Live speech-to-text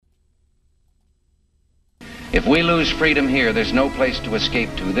If we lose freedom here, there's no place to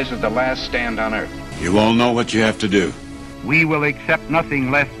escape to. This is the last stand on earth. You all know what you have to do. We will accept nothing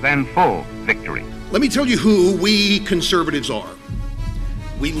less than full victory. Let me tell you who we conservatives are.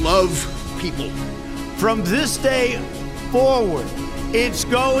 We love people. From this day forward, it's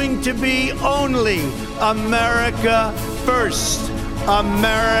going to be only America first.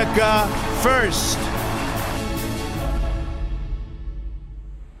 America first.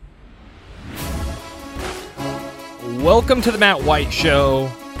 Welcome to the Matt White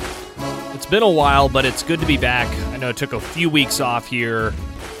Show. It's been a while, but it's good to be back. I know it took a few weeks off here.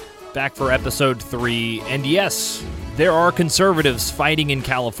 Back for episode 3. And yes, there are conservatives fighting in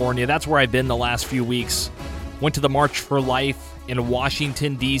California. That's where I've been the last few weeks. Went to the March for Life in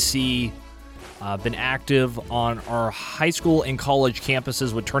Washington, D.C. Been active on our high school and college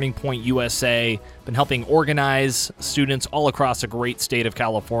campuses with Turning Point USA. Been helping organize students all across the great state of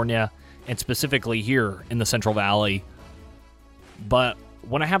California, and specifically here in the Central Valley. But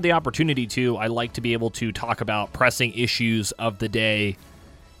when I have the opportunity to, I like to be able to talk about pressing issues of the day.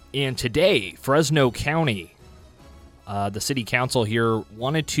 And today, Fresno County, the city council here,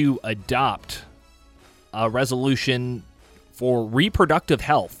 wanted to adopt a resolution for reproductive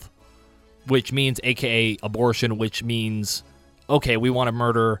health, which means AKA abortion, which means, okay, we want to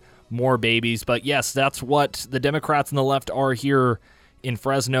murder more babies. But yes, that's what the Democrats and the left are here in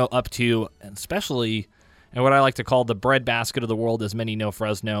Fresno up to, and especially in what I like to call the breadbasket of the world, as many know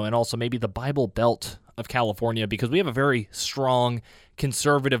Fresno, and also maybe the Bible Belt of California, because we have a very strong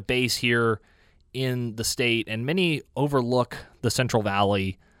conservative base here in the state, and many overlook the Central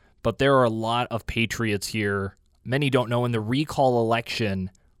Valley, but there are a lot of patriots here. Many don't know in the recall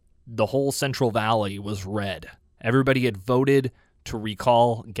election, the whole Central Valley was red. Everybody had voted to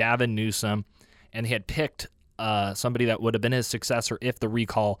recall Gavin Newsom, and they had picked somebody that would have been his successor if the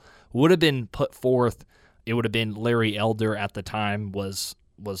recall would have been put forth. It would have been Larry Elder at the time, was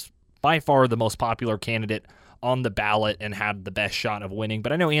by far the most popular candidate on the ballot and had the best shot of winning.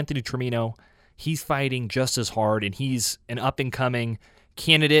 But I know Anthony Trimino, he's fighting just as hard, and he's an up-and-coming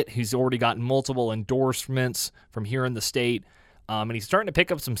candidate who's already gotten multiple endorsements from here in the state. And he's starting to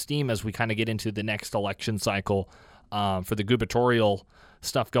pick up some steam as we kind of get into the next election cycle for the gubernatorial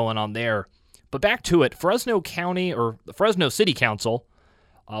stuff going on there. But back to it, Fresno County, or the Fresno City Council,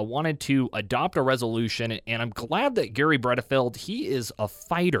 wanted to adopt a resolution, and I'm glad that Gary Bredefeld, he is a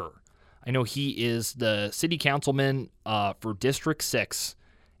fighter. I know he is the city councilman for District 6,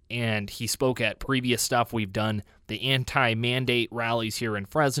 and he spoke at previous stuff. We've done the anti-mandate rallies here in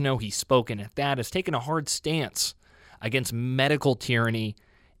Fresno. He's spoken at that, has taken a hard stance against medical tyranny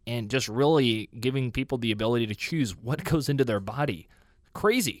and just really giving people the ability to choose what goes into their body.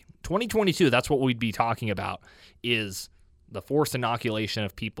 Crazy. 2022, that's what we'd be talking about, is the forced inoculation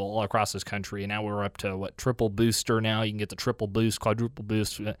of people all across this country. And now we're up to, triple booster now. You can get the triple boost, quadruple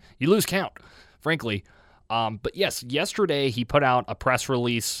boost. You lose count, frankly. But yes, yesterday he put out a press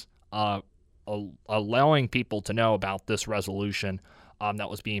release allowing people to know about this resolution that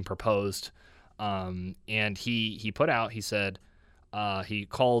was being proposed. And he put out, he said, he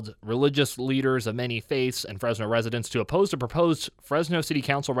called religious leaders of many faiths and Fresno residents to oppose the proposed Fresno City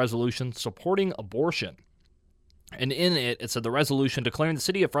Council resolution supporting abortion. And in it, it said the resolution declaring the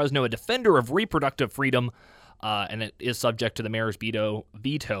city of Fresno a defender of reproductive freedom, and it is subject to the mayor's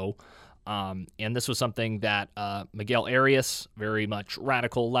veto. And this was something that Miguel Arias, very much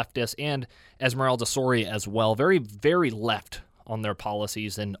radical leftist, and Esmeralda Soria as well, very, very left on their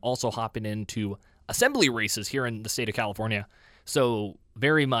policies, and also hopping into assembly races here in the state of California. So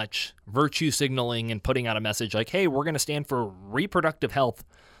very much virtue signaling and putting out a message like, hey, we're going to stand for reproductive health,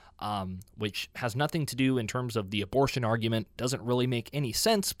 which has nothing to do in terms of the abortion argument. Doesn't really make any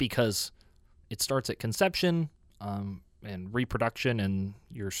sense because it starts at conception and reproduction, and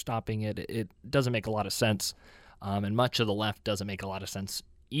you're stopping it. It doesn't make a lot of sense, and much of the left doesn't make a lot of sense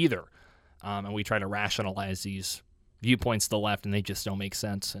either. And we try to rationalize these viewpoints to the left, and they just don't make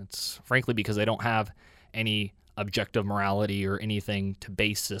sense. It's frankly because they don't have any objective morality or anything to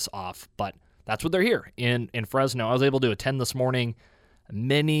base this off. But that's what they're here in Fresno. I was able to attend this morning.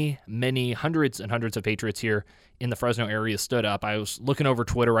 Many hundreds and hundreds of patriots here in the Fresno area stood up. I was looking over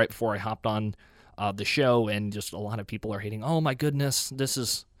Twitter right before I hopped on the show, and just a lot of people are hating, oh my goodness,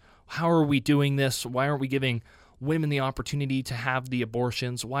 how are we doing this? Why aren't we giving women the opportunity to have the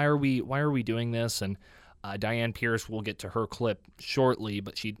abortions? Why are we doing this? And Diane Pierce, we'll get to her clip shortly,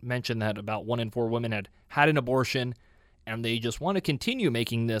 but she mentioned that about 1 in 4 women had an abortion, and they just want to continue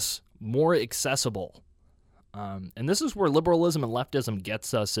making this more accessible. And this is where liberalism and leftism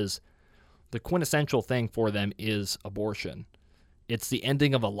gets us, is the quintessential thing for them is abortion. It's the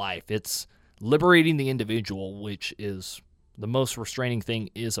ending of a life. It's liberating the individual, which is the most restraining thing,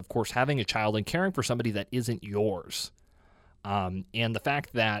 is, of course, having a child and caring for somebody that isn't yours. And the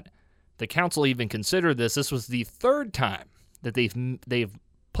fact that the council even considered this was the third time that they've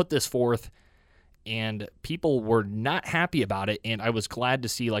put this forth, and people were not happy about it. And I was glad to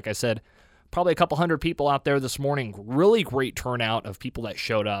see, like I said, probably a couple hundred people out there this morning. Really great turnout of people that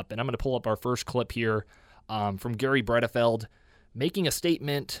showed up. And I'm going to pull up our first clip here from Gary Bredefeld making a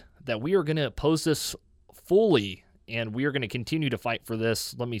statement that we are going to oppose this fully, and we are going to continue to fight for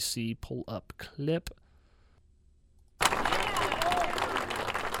this. Let me see, pull up clip.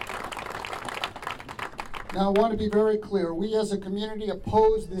 Now, I want to be very clear. We as a community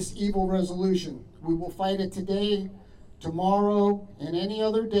oppose this evil resolution. We will fight it today, tomorrow, and any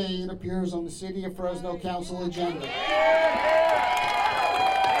other day it appears on the City of Fresno Council agenda.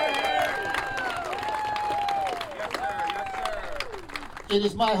 It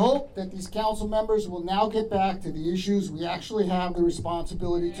is my hope that these council members will now get back to the issues we actually have the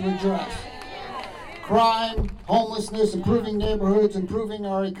responsibility to address. Crime, homelessness, improving neighborhoods, improving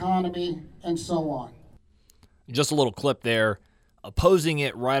our economy, and so on. Just a little clip there, opposing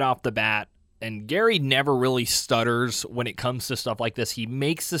it right off the bat. And Gary never really stutters when it comes to stuff like this. He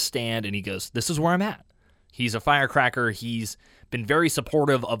makes the stand and he goes, this is where I'm at. He's a firecracker. He's been very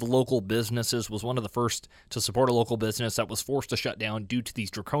supportive of local businesses, was one of the first to support a local business that was forced to shut down due to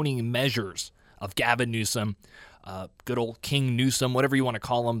these draconian measures of Gavin Newsom, good old King Newsom, whatever you want to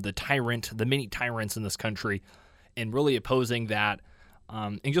call him, the tyrant, the many tyrants in this country, and really opposing that.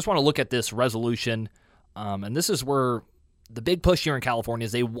 And you just want to look at this resolution. And this is where the big push here in California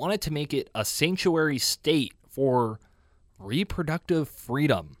is they wanted to make it a sanctuary state for reproductive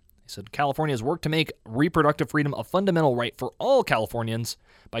freedom. They said California has worked to make reproductive freedom a fundamental right for all Californians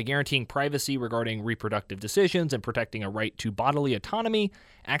by guaranteeing privacy regarding reproductive decisions and protecting a right to bodily autonomy,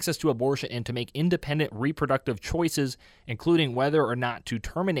 access to abortion, and to make independent reproductive choices, including whether or not to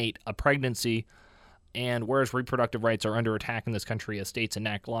terminate a pregnancy. And whereas reproductive rights are under attack in this country as states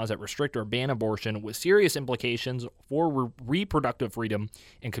enact laws that restrict or ban abortion with serious implications for reproductive freedom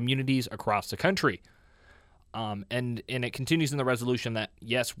in communities across the country. And it continues in the resolution that,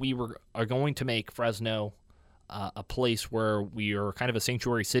 yes, are going to make Fresno a place where we are kind of a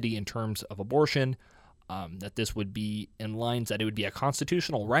sanctuary city in terms of abortion, that this would be in lines that it would be a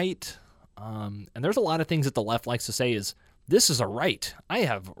constitutional right. And there's a lot of things that the left likes to say is, this is a right. I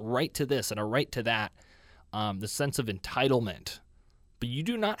have right to this and a right to that. The sense of entitlement. But you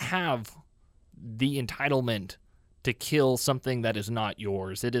do not have the entitlement to kill something that is not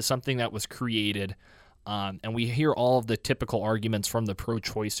yours. It is something that was created. And we hear all of the typical arguments from the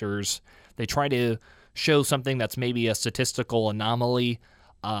pro-choicers. They try to show something that's maybe a statistical anomaly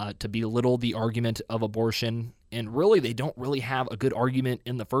to belittle the argument of abortion. And really, they don't really have a good argument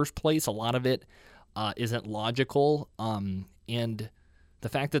in the first place. A lot of it isn't logical, and the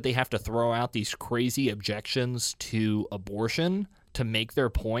fact that they have to throw out these crazy objections to abortion to make their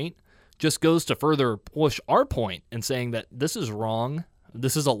point just goes to further push our point in saying that this is wrong,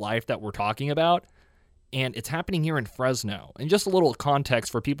 this is a life that we're talking about, and it's happening here in Fresno. And just a little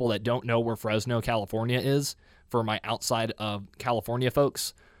context for people that don't know where Fresno, California is, for my outside of California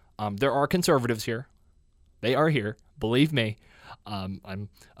folks, there are conservatives here. They are here, believe me. I'm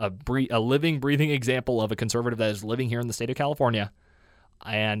a living, breathing example of a conservative that is living here in the state of California,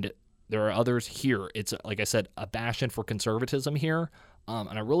 and there are others here. It's, like I said, a bastion for conservatism here, and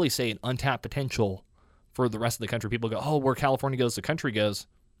I really say an untapped potential for the rest of the country. People go, oh, where California goes, the country goes,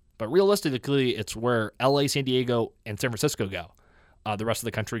 but realistically, it's where LA, San Diego, and San Francisco go. The rest of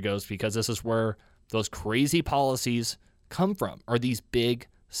the country goes, because this is where those crazy policies come from, are these big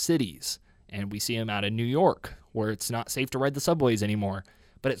cities. And we see them out in New York, where it's not safe to ride the subways anymore.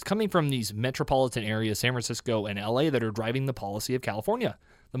 But it's coming from these metropolitan areas, San Francisco and LA, that are driving the policy of California,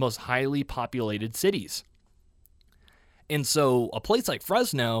 the most highly populated cities. And so a place like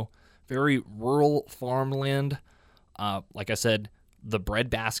Fresno, very rural farmland, like I said, the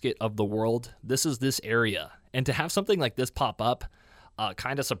breadbasket of the world, this is this area. And to have something like this pop up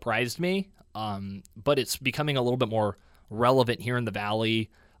kind of surprised me, but it's becoming a little bit more relevant here in the Valley.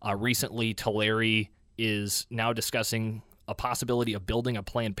 Recently, Tulare is now discussing a possibility of building a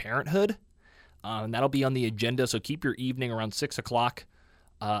Planned Parenthood, and that'll be on the agenda. So keep your evening around 6 o'clock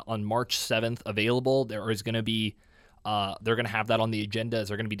on March 7th available. There is going to be, they're going to have that on the agenda, as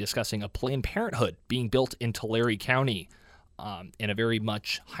they're going to be discussing a Planned Parenthood being built in Tulare County, in a very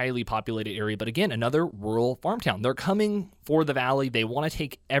much highly populated area. But again, another rural farm town. They're coming for the Valley. They want to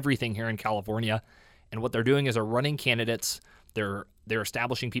take everything here in California, and what they're doing is they're running candidates. They're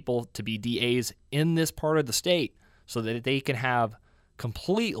establishing people to be DAs in this part of the state so that they can have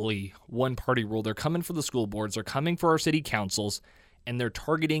completely one-party rule. They're coming for the school boards, they're coming for our city councils, and they're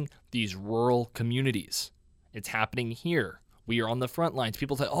targeting these rural communities. It's happening here. We are on the front lines.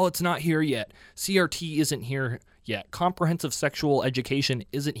 People say, oh, it's not here yet. CRT isn't here yet. Comprehensive sexual education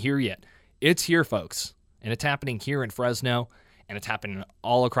isn't here yet. It's here, folks. And it's happening here in Fresno, and it's happening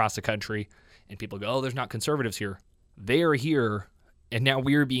all across the country. And people go, oh, there's not conservatives here. They are here, and now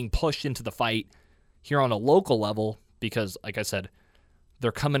we're being pushed into the fight here on a local level because, like I said,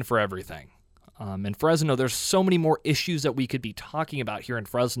 they're coming for everything. In Fresno, there's so many more issues that we could be talking about here in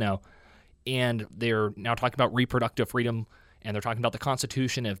Fresno, and they're now talking about reproductive freedom, and they're talking about the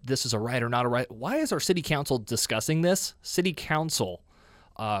Constitution, if this is a right or not a right. Why is our city council discussing this? City council.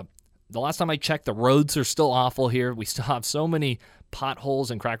 The last time I checked, the roads are still awful here. We still have so many potholes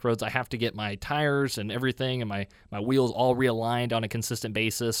and cracked roads. I have to get my tires and everything and my wheels all realigned on a consistent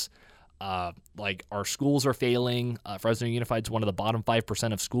basis. Like our schools are failing. Fresno Unified is one of the bottom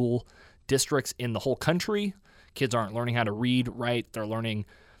 5% of school districts in the whole country. Kids aren't learning how to read right. They're learning,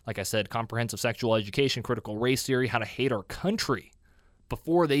 like I said, comprehensive sexual education, critical race theory, how to hate our country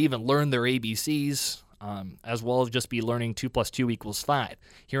before they even learn their ABCs, as well as just be learning 2 + 2 = 5.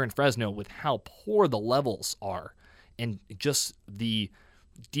 Here in Fresno, with how poor the levels are and just the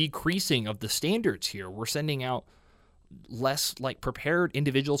decreasing of the standards here, we're sending out less prepared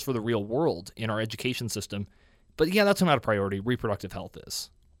individuals for the real world in our education system. But yeah, that's not a priority. Reproductive health is.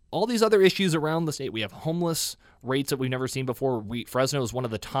 All these other issues around the state, we have homeless rates that we've never seen before. Fresno is one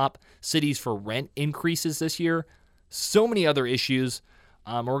of the top cities for rent increases this year. So many other issues.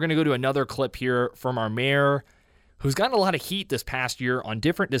 We're going to go to another clip here from our mayor, who's gotten a lot of heat this past year on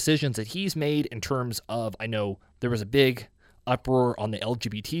different decisions that he's made in terms of, I know there was a big uproar on the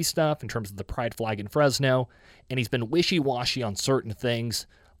LGBT stuff in terms of the pride flag in Fresno, and he's been wishy-washy on certain things.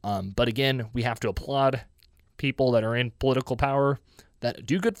 But again, we have to applaud people that are in political power that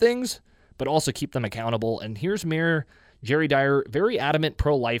do good things, but also keep them accountable. And here's Mayor Jerry Dyer, very adamant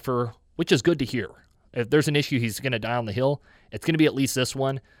pro-lifer, which is good to hear. If there's an issue he's going to die on the Hill, it's going to be at least this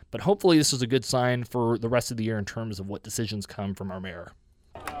one. But hopefully this is a good sign for the rest of the year in terms of what decisions come from our mayor.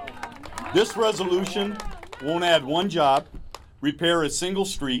 This resolution won't add one job, repair a single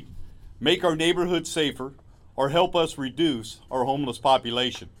street, make our neighborhood safer, or help us reduce our homeless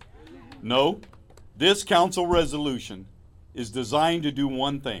population. No, this council resolution is designed to do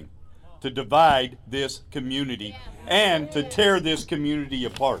one thing: to divide this community and to tear this community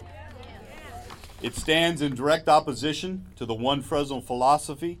apart. It stands in direct opposition to the One Fresno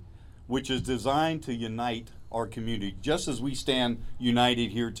philosophy, which is designed to unite our community, just as we stand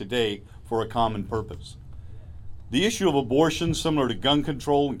united here today for a common purpose. The issue of abortion, similar to gun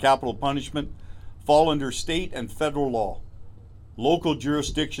control and capital punishment, fall under state and federal law. Local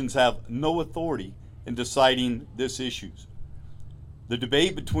jurisdictions have no authority in deciding these issues. The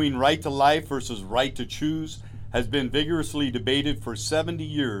debate between right to life versus right to choose has been vigorously debated for 70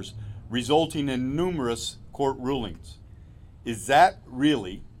 years, resulting in numerous court rulings. Is that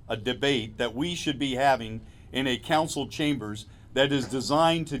really a debate that we should be having in a council chambers that is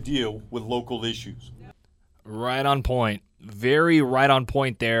designed to deal with local issues? Right on point. Very right on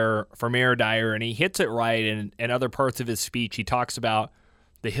point there for Mayor Dyer, and he hits it right in other parts of his speech. He talks about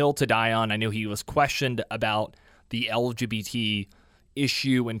the hill to die on. I know he was questioned about the LGBT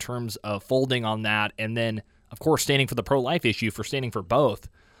issue in terms of folding on that, and then, of course, standing for the pro-life issue, for standing for both.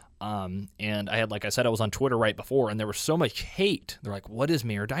 And I had, like I said, I was on Twitter right before, and there was so much hate. They're like, what is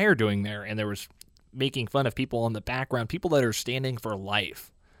Mayor Dyer doing there? And there was making fun of people in the background, people that are standing for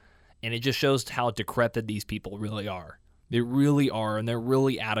life. And it just shows how decrepit these people really are. They really are, and they're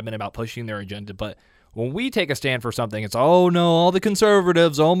really adamant about pushing their agenda. But when we take a stand for something, it's, oh no, all the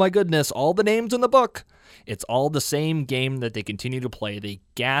conservatives, oh my goodness, all the names in the book. It's all the same game that they continue to play. They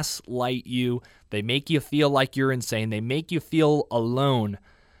gaslight you. They make you feel like you're insane. They make you feel alone.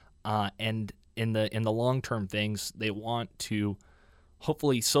 And in the long-term things, they want to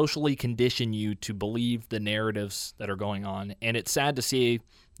hopefully socially condition you to believe the narratives that are going on. And it's sad to see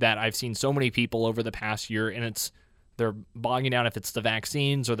that I've seen so many people over the past year, and they're bogging down if it's the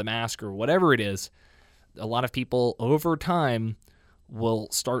vaccines or the mask or whatever it is. A lot of people over time will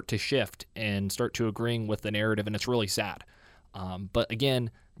start to shift and start to agreeing with the narrative, and it's really sad. But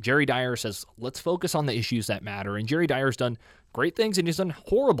again, Jerry Dyer says, let's focus on the issues that matter. And Jerry Dyer's done great things and he's done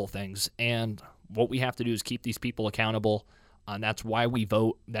horrible things. And what we have to do is keep these people accountable. And that's why we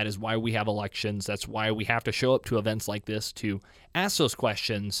vote. That is why we have elections. That's why we have to show up to events like this to ask those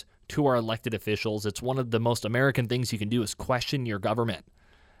questions to our elected officials. It's one of the most American things you can do is question your government.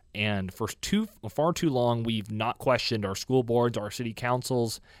 And for far too long, we've not questioned our school boards, our city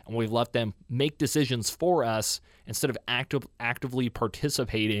councils, and we've let them make decisions for us instead of actively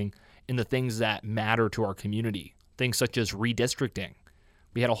participating in the things that matter to our community. Things such as redistricting.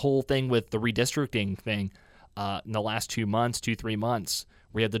 We had a whole thing with the redistricting thing in the last 3 months.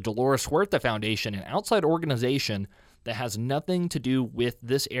 We had the Dolores Huerta Foundation, an outside organization that has nothing to do with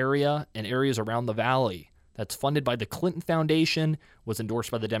this area and areas around the valley. That's funded by the Clinton Foundation, was endorsed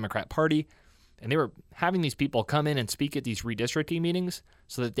by the Democrat Party, and they were having these people come in and speak at these redistricting meetings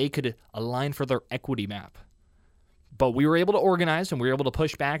so that they could align for their equity map. But we were able to organize, and we were able to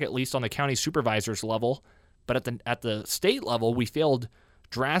push back, at least on the county supervisors level. But at the state level, we failed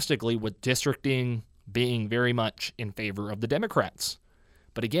drastically, with districting being very much in favor of the Democrats.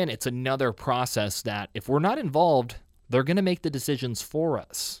 But again, it's another process that if we're not involved, they're going to make the decisions for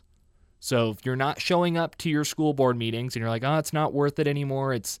us. So if you're not showing up to your school board meetings and you're like, oh, it's not worth it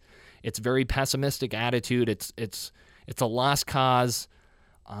anymore, it's very pessimistic attitude, it's a lost cause.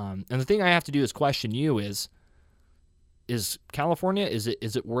 And the thing I have to do is question you is California, is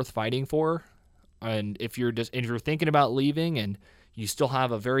it worth fighting for? And if you're thinking about leaving and you still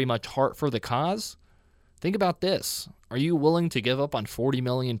have a very much heart for the cause, think about this. Are you willing to give up on 40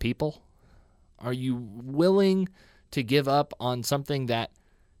 million people? Are you willing to give up on something that,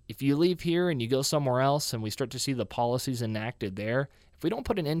 if you leave here and you go somewhere else and we start to see the policies enacted there, if we don't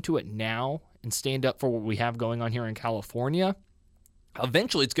put an end to it now and stand up for what we have going on here in California,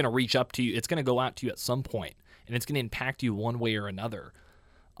 eventually it's going to reach up to you. It's going to go out to you at some point, and it's going to impact you one way or another.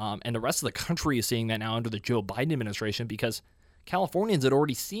 And the rest of the country is seeing that now under the Joe Biden administration, because Californians had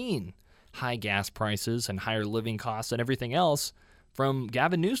already seen high gas prices and higher living costs and everything else from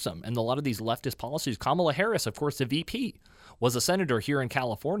Gavin Newsom and a lot of these leftist policies. Kamala Harris, of course, the VP, was a senator here in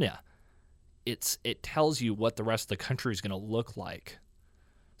California. It tells you what the rest of the country is going to look like.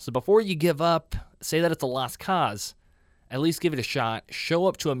 So before you give up, say that it's a lost cause, at least give it a shot. Show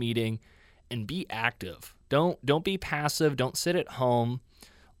up to a meeting and be active. Don't be passive. Don't sit at home.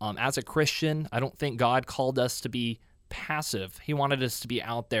 As a Christian, I don't think God called us to be passive. He wanted us to be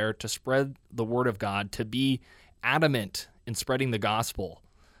out there to spread the word of God, to be adamant in spreading the gospel,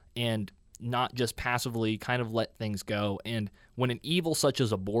 and not just passively kind of let things go. And when an evil such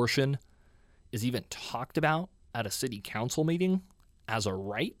as abortion is even talked about at a city council meeting as a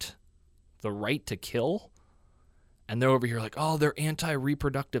right, the right to kill, and they're over here like, oh, they're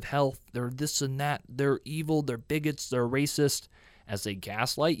anti-reproductive health, they're this and that, they're evil, they're bigots, they're racist, as they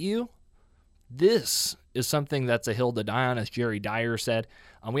gaslight you, this is something that's a hill to die on, as Jerry Dyer said.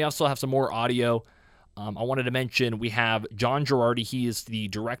 We also have some more audio. I wanted to mention we have John Girardi. He is the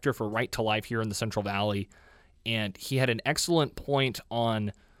director for Right to Life here in the Central Valley, and he had an excellent point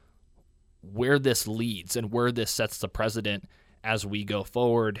on where this leads and where this sets the precedent as we go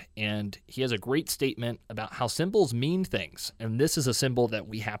forward. And he has a great statement about how symbols mean things, and this is a symbol that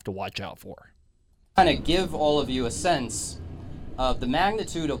we have to watch out for. Kind of give all of you a sense of the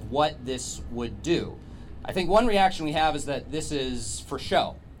magnitude of what this would do. I think one reaction we have is that this is for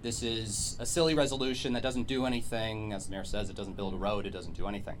show. This is a silly resolution that doesn't do anything. As the mayor says, it doesn't build a road, it doesn't do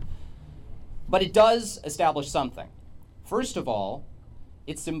anything. But it does establish something. First of all,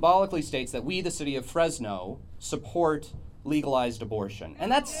 it symbolically states that we, the city of Fresno, support legalized abortion.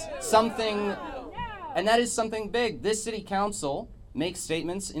 And that's something, and that is something big. This city council makes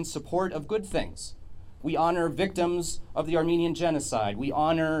statements in support of good things. We honor victims of the Armenian genocide. We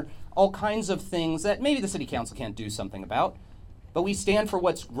honor all kinds of things that maybe the city council can't do something about, but we stand for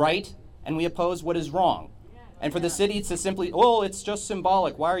what's right and we oppose what is wrong. And for the city to simply, oh, it's just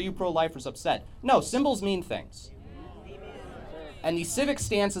symbolic, why are you pro-lifers upset? No, symbols mean things. And the civic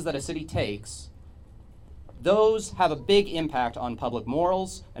stances that a city takes, those have a big impact on public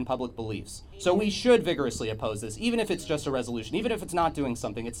morals and public beliefs. So we should vigorously oppose this, even if it's just a resolution, even if it's not doing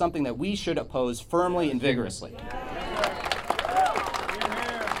something. It's something that we should oppose firmly and vigorously.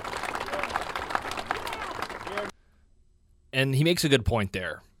 And he makes a good point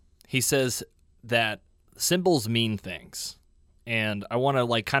there. He says that symbols mean things. And I want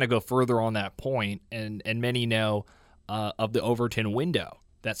to kind of go further on that point. And many know of the Overton window,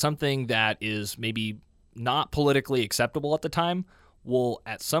 that something that is maybe not politically acceptable at the time will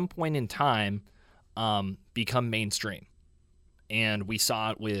at some point in time become mainstream. And we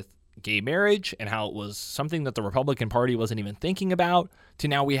saw it with gay marriage and how it was something that the Republican Party wasn't even thinking about, to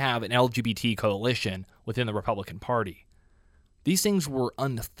now we have an LGBT coalition within the Republican Party. These things were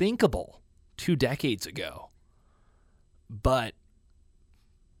unthinkable 2 decades ago. But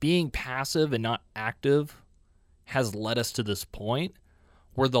being passive and not active has led us to this point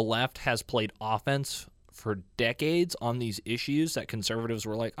where the left has played offense for decades on these issues that conservatives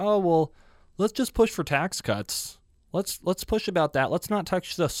were like, oh, well, let's just push for tax cuts. Let's push about that. Let's not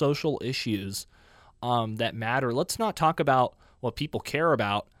touch the social issues that matter. Let's not talk about what people care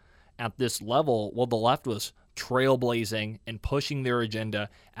about at this level. Well, the left was trailblazing and pushing their agenda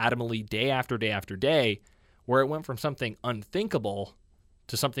adamantly day after day after day, where it went from something unthinkable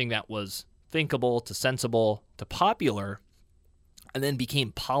to something that was thinkable to sensible to popular, and then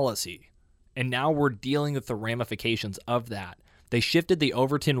became policy. And now we're dealing with the ramifications of that. They shifted the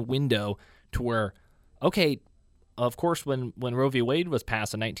Overton window to where, okay, of course, when Roe v. Wade was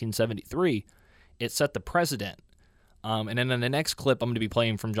passed in 1973, it set the precedent. And then in the next clip, I'm going to be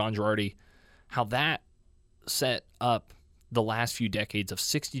playing from John Girardi, how that set up the last few decades of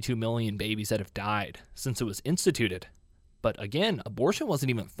 62 million babies that have died since it was instituted. But again, abortion wasn't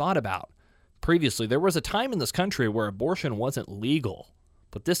even thought about previously. There was a time in this country where abortion wasn't legal,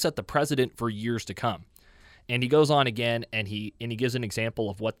 but this set the precedent for years to come. And he goes on again, and he gives an example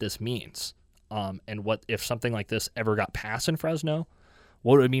of what this means, and what if something like this ever got passed in Fresno,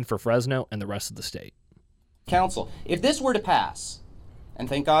 what it would mean for Fresno and the rest of the state. Council, if this were to pass, and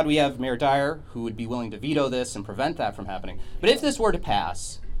thank God we have Mayor Dyer who would be willing to veto this and prevent that from happening, but if this were to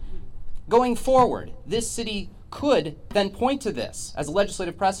pass, going forward, this city could then point to this as a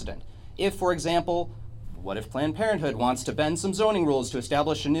legislative precedent. If, for example, what if Planned Parenthood wants to bend some zoning rules to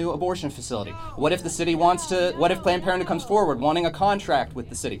establish a new abortion facility? What if what if Planned Parenthood comes forward wanting a contract with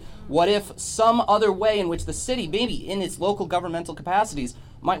the city? What if some other way in which the city, maybe in its local governmental capacities,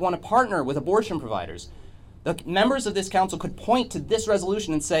 might want to partner with abortion providers? The members of this council could point to this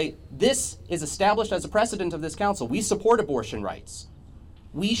resolution and say, this is established as a precedent of this council. We support abortion rights.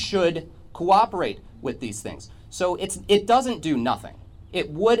 We should cooperate with these things. So it doesn't do nothing. It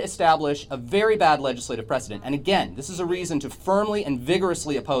would establish a very bad legislative precedent. And again, this is a reason to firmly and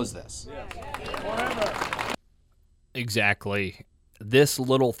vigorously oppose this. Exactly. This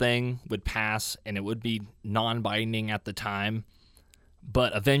little thing would pass, and it would be non-binding at the time.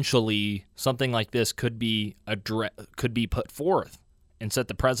 But eventually, something like this could be put forth and set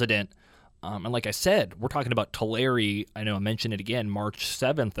the precedent. And like I said, we're talking about Tulare. I know I mentioned it again. March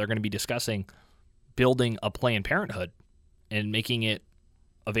 7th, they're going to be discussing building a Planned Parenthood and making it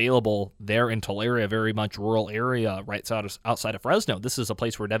available there in Tulare, a very much rural area right outside of Fresno. This is a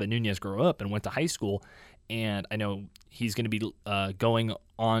place where Devin Nunes grew up and went to high school. And I know he's going to be going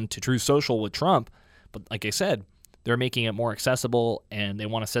on to Truth Social with Trump. But like I said, they're making it more accessible, and they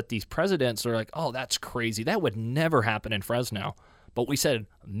want to set these precedents. They're like, oh, that's crazy. That would never happen in Fresno. But we said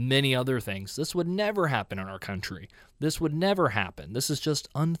many other things. This would never happen in our country. This would never happen. This is just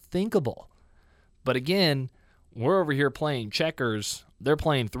unthinkable. But again, we're over here playing checkers. They're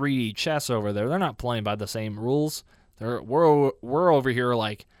playing 3D chess over there. They're not playing by the same rules. We're over here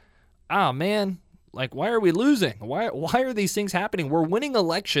like, oh, man, like, why are we losing? Why are these things happening? We're winning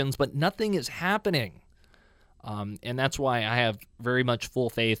elections, but nothing is happening. And that's why I have very much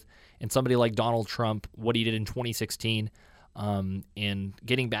full faith in somebody like Donald Trump, what he did in 2016, and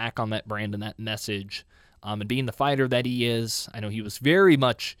getting back on that brand and that message, and being the fighter that he is. I know he was very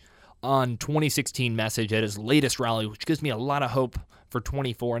much on 2016 message at his latest rally, which gives me a lot of hope for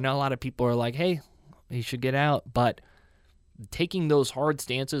 24. Now a lot of people are like, hey, he should get out. But taking those hard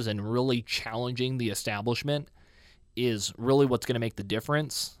stances and really challenging the establishment is really what's going to make the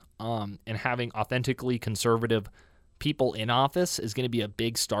difference. And having authentically conservative people in office is going to be a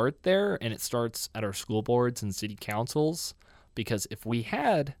big start there, and it starts at our school boards and city councils, because if we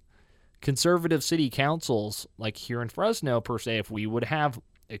had conservative city councils like here in Fresno, per se, if we would have,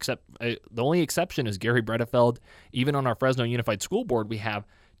 except the only exception is Gary Bredefeld. Even on our Fresno Unified School Board, we have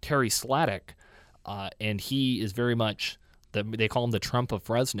Terry Sladek, and he is very much, they call him the Trump of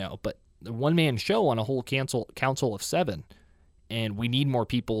Fresno, but the one-man show on a whole council of 7. And we need more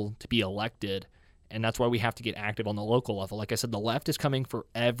people to be elected, and that's why we have to get active on the local level. Like I said, the left is coming for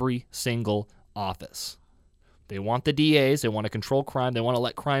every single office. They want the DAs. They want to control crime. They want to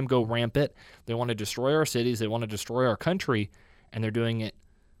let crime go rampant. They want to destroy our cities. They want to destroy our country, and they're doing it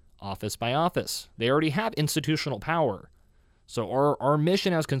office by office. They already have institutional power. So our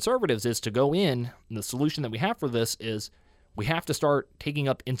mission as conservatives is to go in, and the solution that we have for this is we have to start taking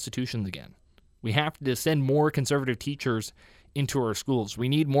up institutions again. We have to send more conservative teachers into our schools. We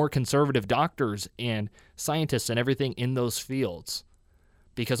need more conservative doctors and scientists and everything in those fields,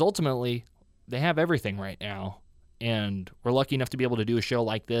 because ultimately they have everything right now, and we're lucky enough to be able to do a show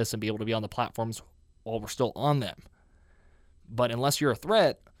like this and be able to be on the platforms while we're still on them. But unless you're a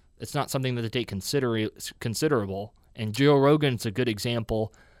threat, it's not something that they take considerable. And Joe Rogan's a good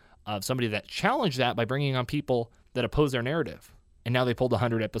example of somebody that challenged that by bringing on people that oppose their narrative, and now they pulled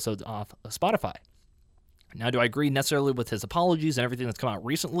 100 episodes off of Spotify. Now, do I agree necessarily with his apologies and everything that's come out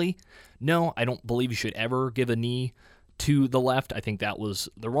recently? No, I don't believe you should ever give a knee to the left. I think that was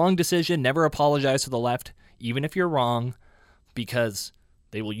the wrong decision. Never apologize to the left, even if you're wrong, because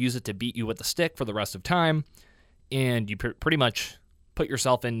they will use it to beat you with the stick for the rest of time, and you pretty much put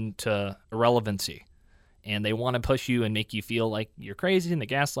yourself into irrelevancy. And they want to push you and make you feel like you're crazy, and the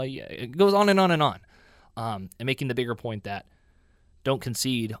gaslight. It goes on and on and on. And making the bigger point that don't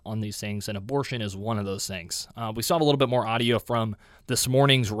concede on these things, and abortion is one of those things. We saw a little bit more audio from this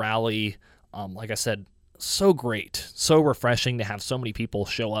morning's rally. Like I said, so great, so refreshing to have so many people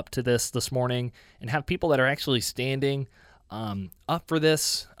show up to this morning and have people that are actually standing up for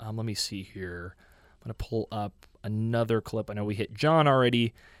this. Let me see here. I'm going to pull up another clip. I know we hit John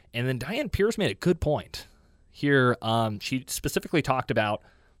already. And then Diane Pierce made a good point here. She specifically talked about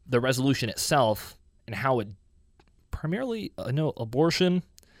the resolution itself and how it primarily, abortion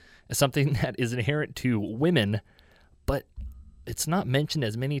is something that is inherent to women, but it's not mentioned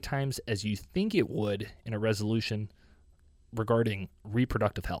as many times as you think it would in a resolution regarding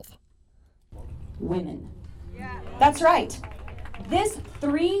reproductive health. Women. That's right. This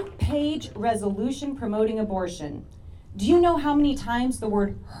 3-page resolution promoting abortion. Do you know how many times the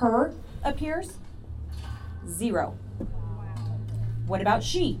word her appears? 0. What about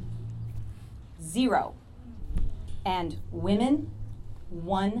she? 0. And women?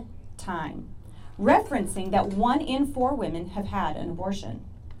 1 time. Referencing that 1 in 4 women have had an abortion.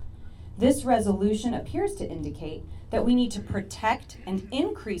 This resolution appears to indicate that we need to protect and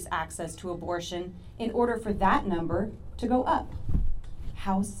increase access to abortion in order for that number to go up.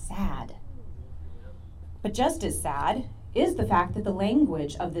 How sad. But just as sad is the fact that the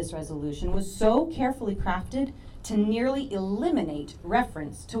language of this resolution was so carefully crafted to nearly eliminate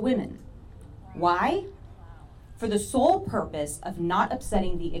reference to women. Why? For the sole purpose of not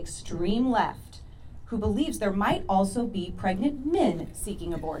upsetting the extreme left, who believes there might also be pregnant men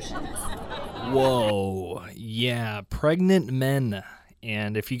seeking abortions. Whoa, yeah, pregnant men.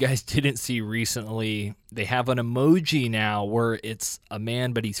 And if you guys didn't see recently, they have an emoji now where it's a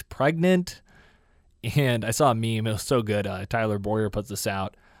man, but he's pregnant. And I saw a meme. It was so good. Tyler Boyer puts this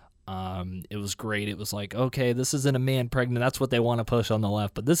out. It was great. It was like, okay, this isn't a man pregnant. That's what they want to push on the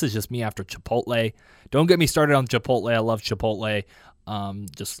left. But this is just me after Chipotle. Don't get me started on Chipotle. I love Chipotle.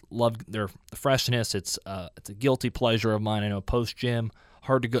 Just love their freshness. It's a guilty pleasure of mine. I know post-gym,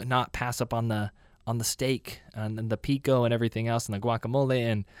 hard to go not pass up on the steak and the pico and everything else and the guacamole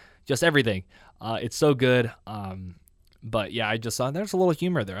and just everything. It's so good. But yeah, I just saw there's a little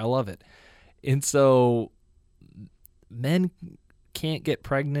humor there. I love it. And so men can't get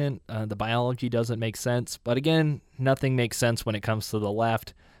pregnant. The biology doesn't make sense. But again, nothing makes sense when it comes to the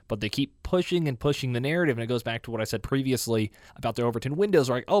left. But they keep pushing and pushing the narrative, and it goes back to what I said previously about the Overton windows.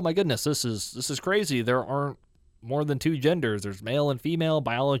 Like, oh my goodness, this is crazy. There aren't more than 2 genders. There's male and female.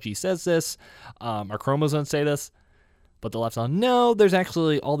 Biology says this. Our chromosomes say this. But the left's on, no, there's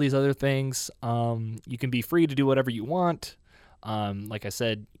actually all these other things. You can be free to do whatever you want. Like I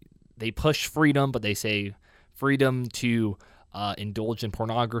said, they push freedom, but they say freedom to indulge in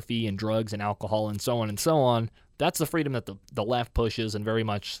pornography and drugs and alcohol and so on and so on. That's the freedom that the left pushes, and very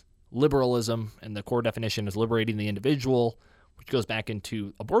much liberalism, and the core definition is liberating the individual, which goes back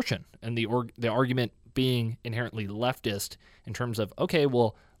into abortion and the argument being inherently leftist in terms of, okay,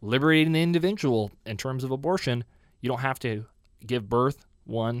 well, liberating the individual in terms of abortion, you don't have to give birth,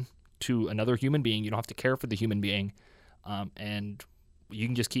 to another human being. You don't have to care for the human being, and you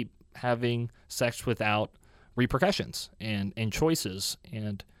can just keep having sex without repercussions and choices.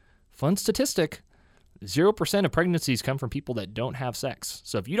 And fun statistic, 0% of pregnancies come from people that don't have sex.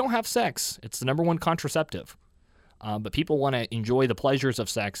 So if you don't have sex, it's the number 1 contraceptive. But people want to enjoy the pleasures of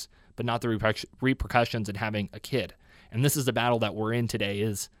sex, but not the repercussions in having a kid. And this is the battle that we're in today.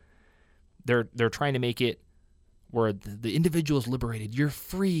 Is they're trying to make it where the individual is liberated. You're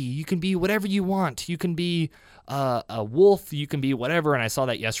free. You can be whatever you want. You can be a wolf. You can be whatever. And I saw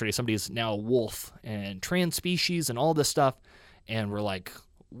that yesterday. Somebody's now a wolf and trans species and all this stuff. And we're like,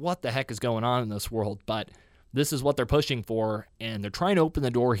 what the heck is going on in this world? But this is what they're pushing for. And they're trying to open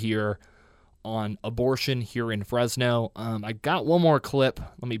the door here on abortion here in Fresno. I got one more clip.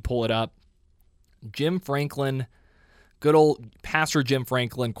 Let me pull it up. Jim Franklin, good old Pastor Jim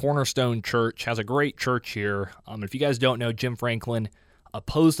Franklin, Cornerstone Church, has a great church here. If you guys don't know, Jim Franklin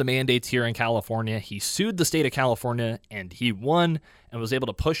opposed the mandates here in California. He sued the state of California, and he won and was able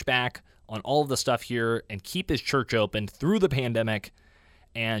to push back on all of the stuff here and keep his church open through the pandemic.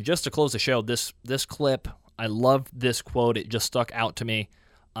 And just to close the show, this clip, I love this quote. It just stuck out to me.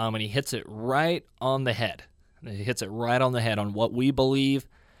 And he hits it right on the head. He hits it right on the head on what we believe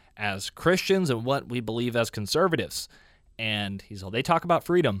as Christians and what we believe as conservatives. And they talk about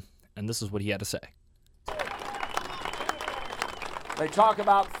freedom, and this is what he had to say. They talk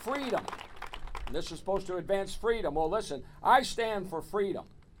about freedom. This is supposed to advance freedom. Well, listen, I stand for freedom.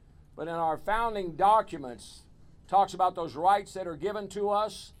 But in our founding documents, talks about those rights that are given to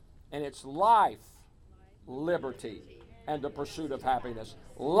us, and it's life, liberty, and the pursuit of happiness.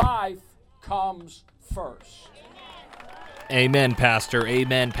 Life comes first. Amen, Pastor.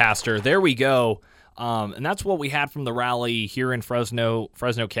 Amen, Pastor. There we go. And that's what we had from the rally here in Fresno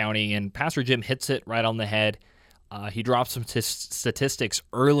County. And Pastor Jim hits it right on the head. He dropped some statistics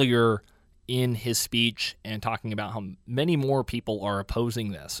earlier in his speech and talking about how many more people are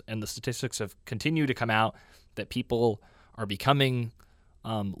opposing this. And the statistics have continued to come out that people are becoming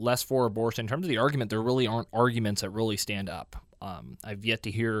less for abortion. In terms of the argument, there really aren't arguments that really stand up. I've yet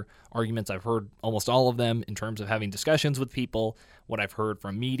to hear arguments. I've heard almost all of them in terms of having discussions with people, what I've heard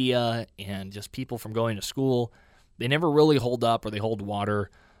from media and just people from going to school. They never really hold up or they hold water.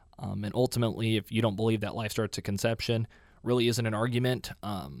 And ultimately, if you don't believe that life starts at conception, really isn't an argument.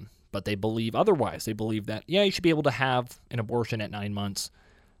 But they believe otherwise. They believe that, yeah, you should be able to have an abortion at 9 months.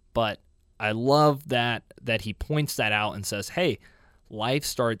 But I love that he points that out and says, hey, life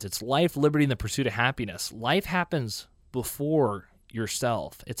starts, it's life, liberty, and the pursuit of happiness. Life happens before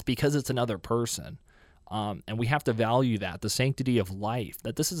yourself. It's because it's another person. And we have to value that, the sanctity of life,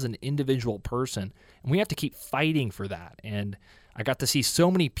 that this is an individual person. And we have to keep fighting for that. And I got to see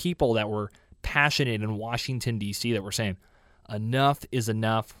so many people that were passionate in Washington, D.C. that were saying, enough is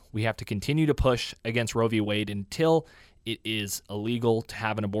enough. We have to continue to push against Roe v. Wade until it is illegal to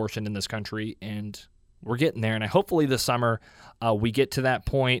have an abortion in this country. And we're getting there. And hopefully this summer we get to that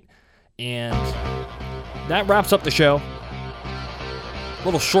point. And that wraps up the show. A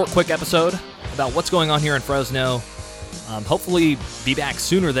little short, quick episode about what's going on here in Fresno. Hopefully be back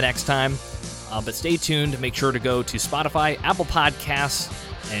sooner the next time. But stay tuned. Make sure to go to Spotify, Apple Podcasts,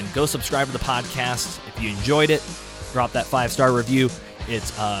 and go subscribe to the podcast. If you enjoyed it, drop that 5-star review.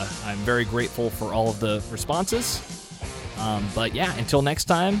 I'm very grateful for all of the responses. But yeah, until next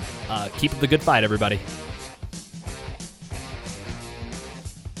time, keep up the good fight, everybody.